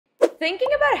thinking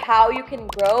about how you can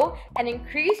grow and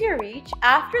increase your reach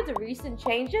after the recent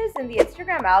changes in the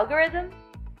Instagram algorithm?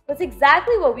 That's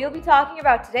exactly what we'll be talking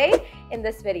about today in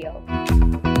this video.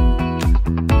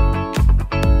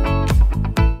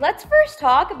 Let's first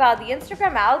talk about the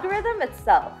Instagram algorithm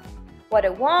itself, what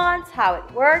it wants, how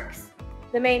it works.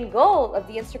 The main goal of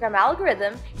the Instagram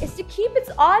algorithm is to keep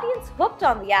its audience hooked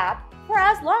on the app for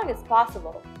as long as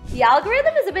possible. The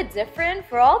algorithm is a bit different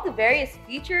for all the various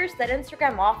features that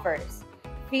Instagram offers: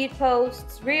 feed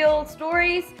posts, reels,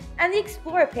 stories, and the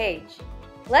explore page.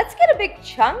 Let's get a big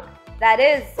chunk, that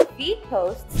is, feed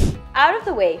posts, out of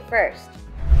the way first.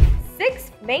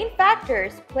 6 main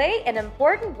factors play an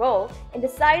important role in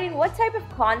deciding what type of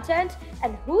content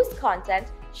and whose content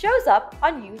shows up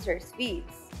on users'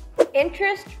 feeds: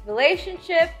 interest,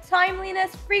 relationship,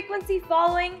 timeliness, frequency,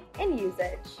 following, and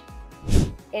usage.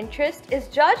 Interest is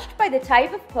judged by the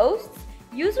type of posts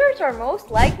users are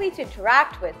most likely to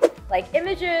interact with, like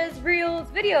images, reels,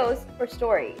 videos, or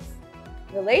stories.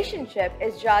 Relationship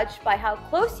is judged by how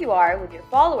close you are with your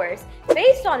followers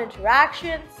based on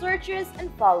interaction, searches,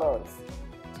 and follows.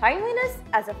 Timeliness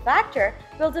as a factor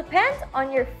will depend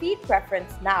on your feed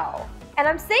preference now. And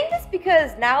I'm saying this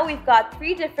because now we've got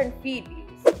 3 different feed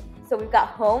views. So we've got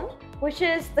home, which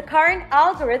is the current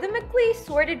algorithmically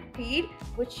sorted feed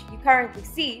which you currently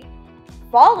see.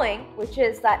 Following, which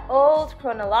is that old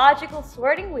chronological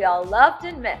sorting we all loved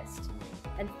and missed.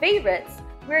 And favorites,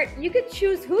 where you could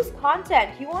choose whose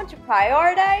content you want to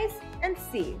prioritize and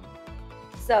see.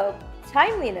 So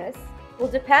timeliness will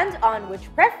depend on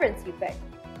which preference you pick.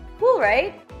 Cool,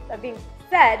 right? That being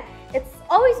said, it's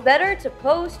always better to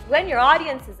post when your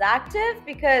audience is active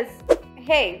because,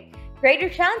 hey, greater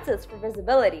chances for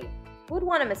visibility. Who would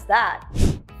want to miss that?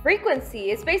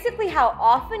 Frequency is basically how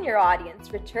often your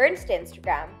audience returns to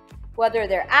Instagram, whether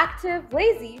they're active,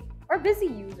 lazy, or busy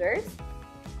users.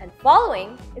 And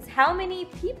following is how many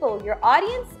people your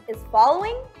audience is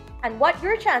following and what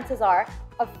your chances are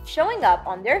of showing up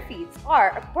on their feeds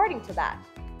are according to that.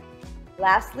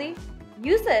 Lastly,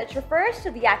 usage refers to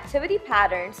the activity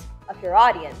patterns of your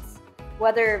audience,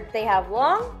 whether they have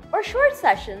long or short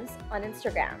sessions on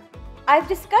Instagram. I've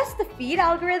discussed the feed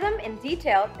algorithm in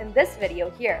detail in this video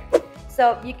here,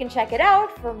 so you can check it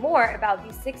out for more about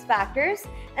these 6 factors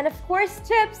and of course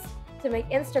tips to make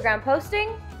Instagram posting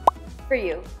for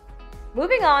you.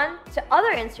 Moving on to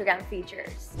other Instagram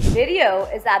features. Video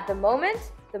is at the moment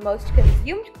the most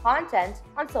consumed content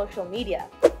on social media.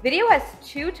 Video has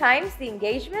 2 times the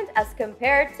engagement as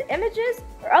compared to images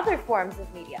or other forms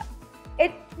of media.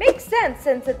 It makes sense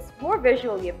since it's more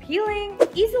visually appealing,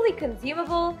 easily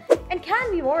consumable, and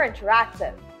can be more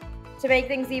interactive. To make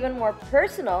things even more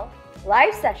personal,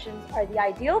 live sessions are the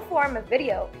ideal form of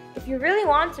video if you really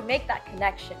want to make that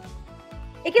connection.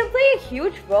 It can play a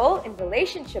huge role in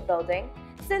relationship building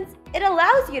since it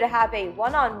allows you to have a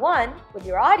one-on-one with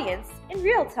your audience in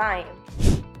real time.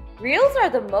 Reels are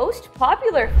the most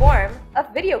popular form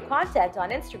of video content on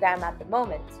Instagram at the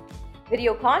moment.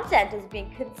 Video content is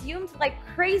being consumed like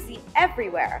crazy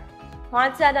everywhere.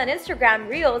 Content on Instagram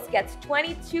Reels gets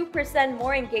 22%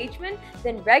 more engagement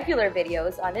than regular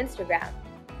videos on Instagram.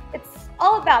 It's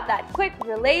all about that quick,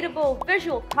 relatable,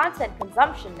 visual content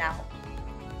consumption now.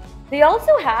 They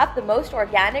also have the most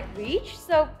organic reach,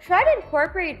 so try to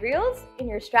incorporate Reels in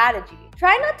your strategy.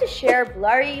 Try not to share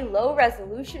blurry,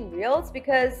 low-resolution Reels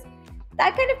because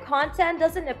that kind of content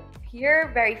doesn't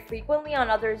appear very frequently on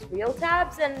others' Reel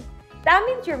tabs, and that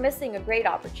means you're missing a great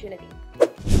opportunity.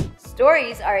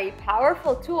 Stories are a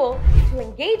powerful tool to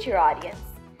engage your audience.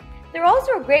 They're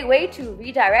also a great way to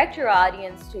redirect your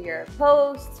audience to your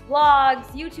posts, blogs,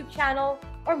 YouTube channel,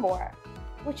 or more,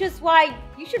 which is why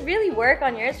you should really work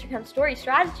on your Instagram story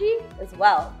strategy as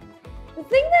well. The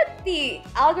thing that the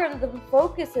algorithm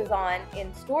focuses on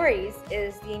in stories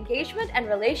is the engagement and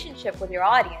relationship with your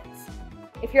audience.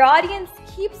 If your audience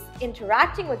keeps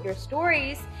interacting with your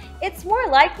stories, it's more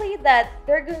likely that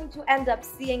they're going to end up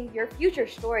seeing your future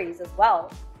stories as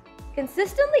well.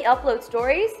 Consistently upload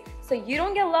stories so you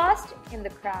don't get lost in the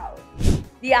crowd.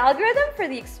 The algorithm for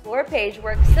the Explore page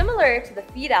works similar to the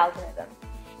feed algorithm.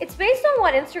 It's based on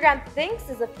what Instagram thinks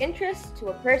is of interest to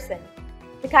a person,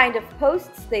 the kind of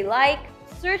posts they like,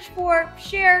 search for,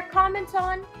 share, comment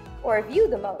on, or view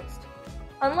the most.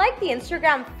 Unlike the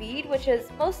Instagram feed, which is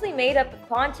mostly made up of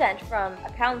content from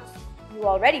accounts you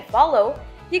already follow,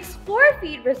 the Explore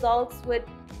feed results would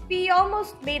be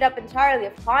almost made up entirely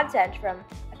of content from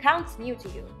accounts new to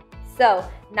you. So,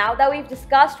 now that we've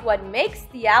discussed what makes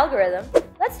the algorithm,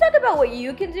 let's talk about what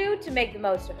you can do to make the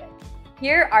most of it.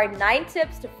 Here are 9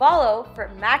 tips to follow for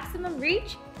maximum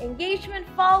reach, engagement,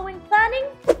 following, planning,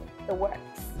 the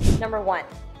works. Number 1.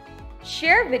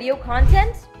 Share video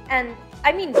content, and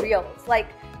I mean reels. Like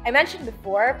I mentioned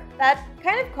before, that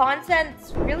kind of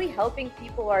content's really helping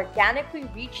people organically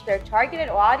reach their targeted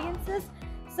audiences.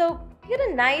 So get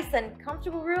a nice and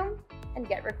comfortable room and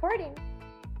get recording.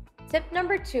 Tip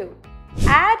number 2,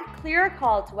 add clear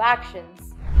call to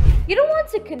actions. You don't want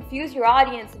to confuse your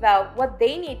audience about what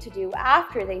they need to do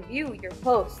after they view your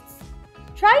posts.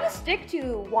 Try to stick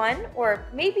to 1 or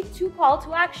maybe 2 call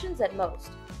to actions at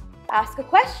most. Ask a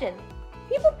question.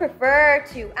 People prefer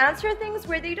to answer things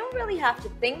where they don't really have to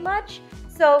think much,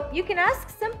 so you can ask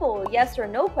simple yes or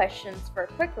no questions for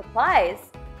quick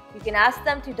replies. You can ask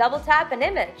them to double tap an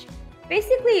image.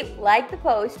 Basically, like the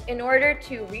post in order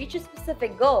to reach a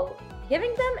specific goal,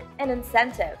 giving them an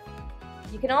incentive.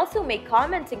 You can also make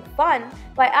commenting fun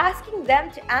by asking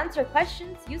them to answer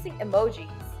questions using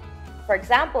emojis. For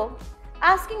example,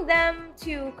 asking them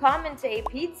to comment a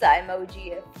pizza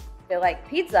emoji if they like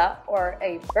pizza, or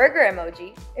a burger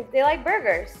emoji if they like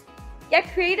burgers.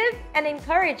 Get creative and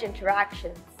encourage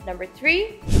interactions. Number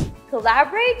 3,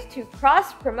 collaborate to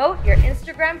cross-promote your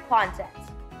Instagram content.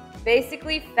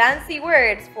 Basically fancy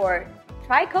words for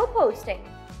try co-posting.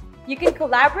 You can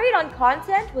collaborate on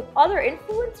content with other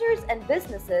influencers and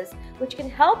businesses, which can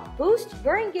help boost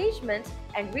your engagement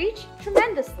and reach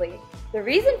tremendously. The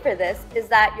reason for this is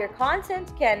that your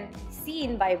content can be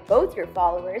seen by both your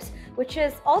followers, which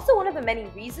is also one of the many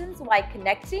reasons why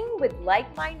connecting with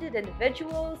like-minded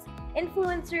individuals,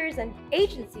 influencers, and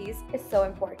agencies is so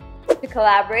important. To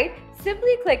collaborate,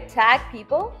 simply click Tag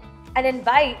People and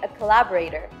invite a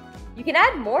collaborator. You can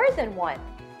add more than one.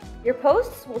 Your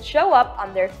posts will show up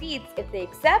on their feeds if they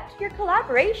accept your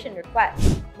collaboration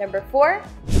request. Number 4,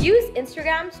 use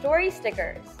Instagram story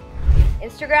stickers.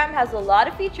 Instagram has a lot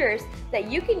of features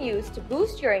that you can use to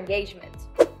boost your engagement.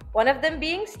 One of them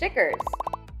being stickers.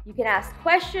 You can ask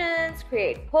questions,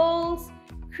 create polls,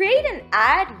 create an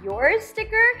Add Yours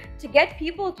sticker to get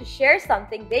people to share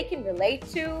something they can relate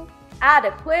to, add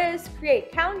a quiz,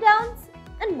 create countdowns,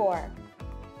 and more.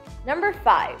 Number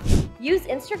 5, use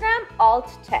Instagram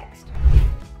alt text.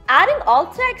 Adding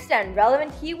alt text and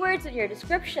relevant keywords in your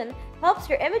description helps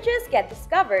your images get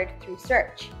discovered through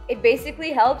search. It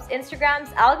basically helps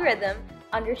Instagram's algorithm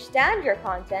understand your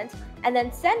content and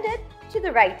then send it to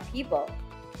the right people.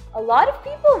 A lot of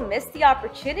people miss the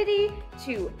opportunity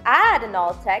to add an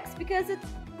alt text because it's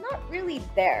not really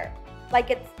there.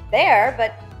 Like it's there,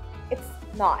 but it's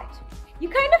not. You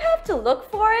kind of have to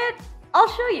look for it. I'll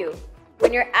show you.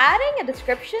 When you're adding a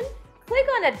description, click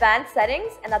on Advanced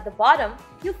Settings and at the bottom,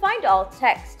 you'll find alt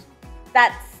text.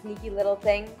 That sneaky little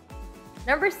thing.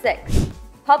 Number 6,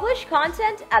 publish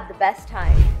content at the best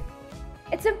time.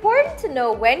 It's important to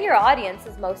know when your audience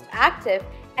is most active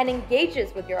and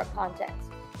engages with your content.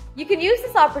 You can use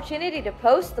this opportunity to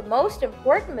post the most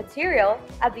important material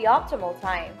at the optimal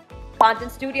time.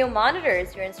 ContentStudio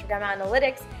monitors your Instagram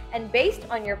analytics, and based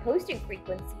on your posting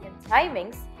frequency and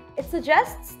timings, it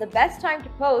suggests the best time to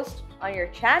post on your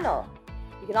channel.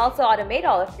 You can also automate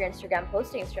all of your Instagram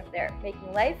postings from there,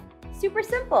 making life super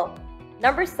simple.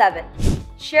 Number 7,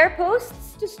 share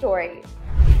posts to story.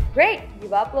 Great,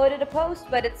 you've uploaded a post,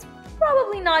 but it's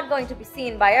probably not going to be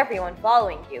seen by everyone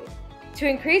following you. To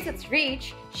increase its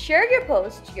reach, share your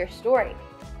post to your story.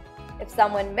 If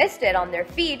someone missed it on their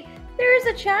feed, there is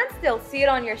a chance they'll see it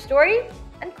on your story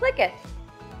and click it.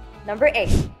 Number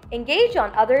 8, engage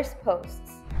on others'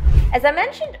 posts. As I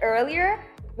mentioned earlier,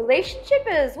 relationship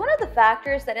is one of the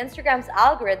factors that Instagram's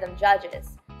algorithm judges.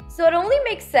 So it only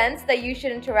makes sense that you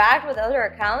should interact with other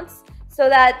accounts so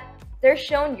that they're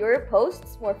shown your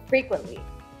posts more frequently.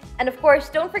 And of course,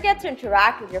 don't forget to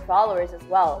interact with your followers as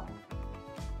well.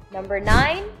 Number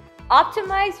 9,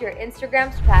 optimize your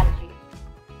Instagram strategy.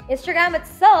 Instagram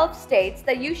itself states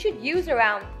that you should use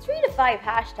around 3 to 5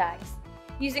 hashtags.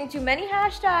 Using too many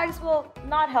hashtags will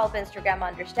not help Instagram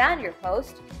understand your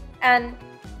post, and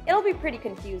it'll be pretty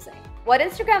confusing. What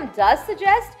Instagram does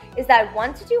suggest is that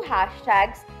 1 to 2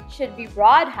 hashtags should be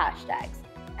broad hashtags,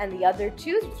 and the other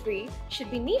 2 to 3 should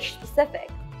be niche specific.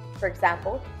 For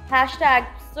example, hashtag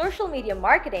social media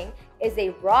marketing is a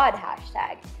broad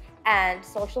hashtag, and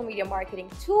social media marketing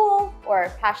tool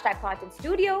or hashtag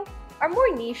ContentStudio are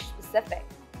more niche specific.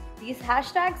 These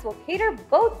hashtags will cater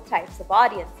both types of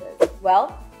audiences.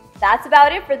 Well, that's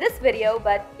about it for this video,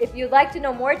 but if you'd like to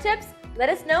know more tips, let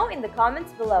us know in the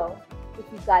comments below. If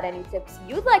you've got any tips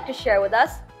you'd like to share with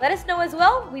us, let us know as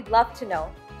well. We'd love to know.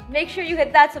 Make sure you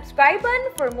hit that subscribe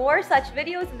button for more such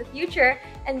videos in the future,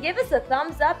 and give us a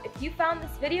thumbs up if you found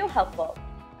this video helpful.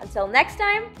 Until next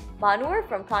time, Manur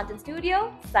from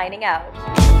ContentStudio signing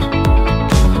out.